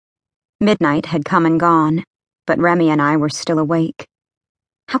Midnight had come and gone, but Remy and I were still awake.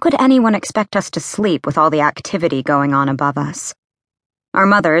 How could anyone expect us to sleep with all the activity going on above us? Our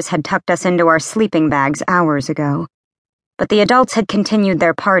mothers had tucked us into our sleeping bags hours ago, but the adults had continued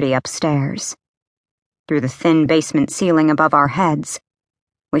their party upstairs. Through the thin basement ceiling above our heads,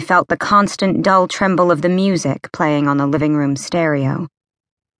 we felt the constant dull tremble of the music playing on the living room stereo.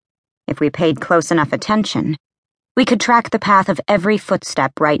 If we paid close enough attention, we could track the path of every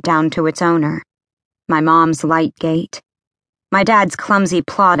footstep right down to its owner. My mom's light gait, my dad's clumsy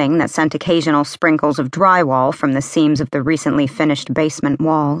plodding that sent occasional sprinkles of drywall from the seams of the recently finished basement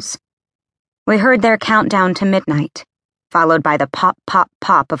walls. We heard their countdown to midnight, followed by the pop, pop,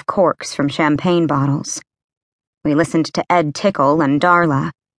 pop of corks from champagne bottles. We listened to Ed Tickle and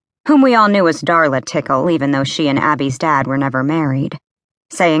Darla, whom we all knew as Darla Tickle even though she and Abby's dad were never married,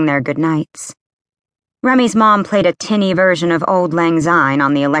 saying their goodnights. Remy's mom played a tinny version of Old Lang Syne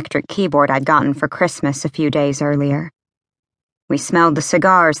on the electric keyboard I'd gotten for Christmas a few days earlier. We smelled the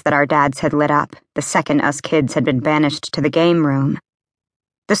cigars that our dads had lit up the second us kids had been banished to the game room.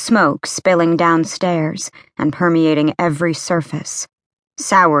 The smoke spilling downstairs and permeating every surface,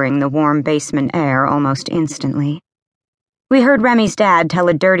 souring the warm basement air almost instantly. We heard Remy's dad tell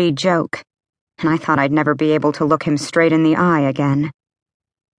a dirty joke, and I thought I'd never be able to look him straight in the eye again.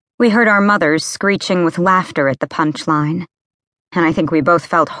 We heard our mothers screeching with laughter at the punchline, and I think we both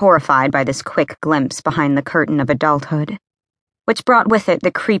felt horrified by this quick glimpse behind the curtain of adulthood, which brought with it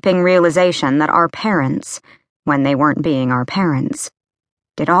the creeping realization that our parents, when they weren't being our parents,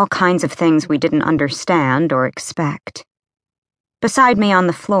 did all kinds of things we didn't understand or expect. Beside me on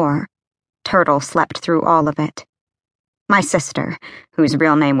the floor, Turtle slept through all of it. My sister, whose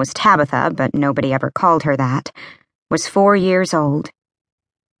real name was Tabitha, but nobody ever called her that, was 4 years old.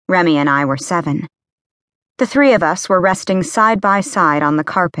 Remy and I were 7. The three of us were resting side by side on the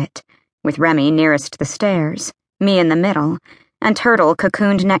carpet, with Remy nearest the stairs, me in the middle, and Turtle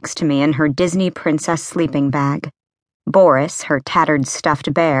cocooned next to me in her Disney princess sleeping bag, Boris, her tattered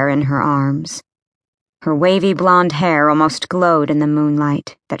stuffed bear, in her arms. Her wavy blonde hair almost glowed in the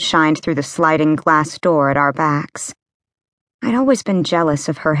moonlight that shined through the sliding glass door at our backs. I'd always been jealous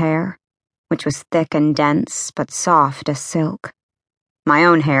of her hair, which was thick and dense, but soft as silk. My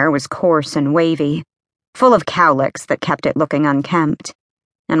own hair was coarse and wavy, full of cowlicks that kept it looking unkempt,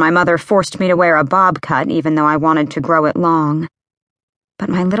 and my mother forced me to wear a bob cut even though I wanted to grow it long. But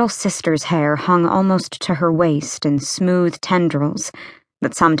my little sister's hair hung almost to her waist in smooth tendrils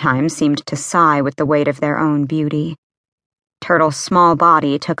that sometimes seemed to sigh with the weight of their own beauty. Turtle's small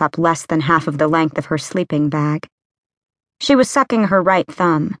body took up less than half of the length of her sleeping bag. She was sucking her right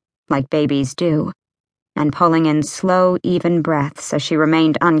thumb, like babies do, and pulling in slow, even breaths as she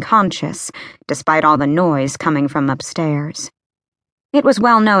remained unconscious, despite all the noise coming from upstairs. It was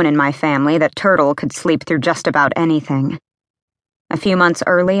well known in my family that Turtle could sleep through just about anything. A few months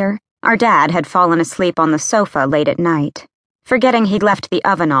earlier, our dad had fallen asleep on the sofa late at night, forgetting he'd left the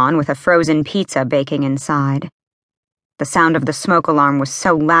oven on with a frozen pizza baking inside. The sound of the smoke alarm was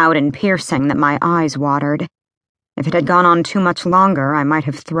so loud and piercing that my eyes watered. If it had gone on too much longer, I might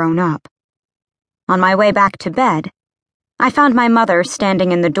have thrown up. On my way back to bed, I found my mother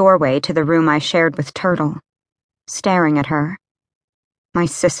standing in the doorway to the room I shared with Turtle, staring at her. My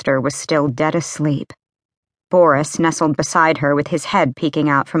sister was still dead asleep. Boris nestled beside her with his head peeking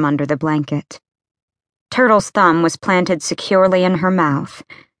out from under the blanket. Turtle's thumb was planted securely in her mouth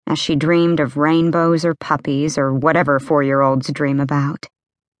as she dreamed of rainbows or puppies or whatever 4-year-olds dream about.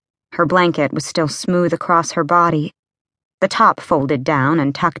 Her blanket was still smooth across her body, the top folded down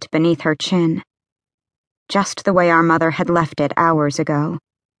and tucked beneath her chin. Just the way our mother had left it hours ago.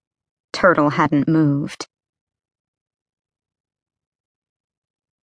 Turtle hadn't moved.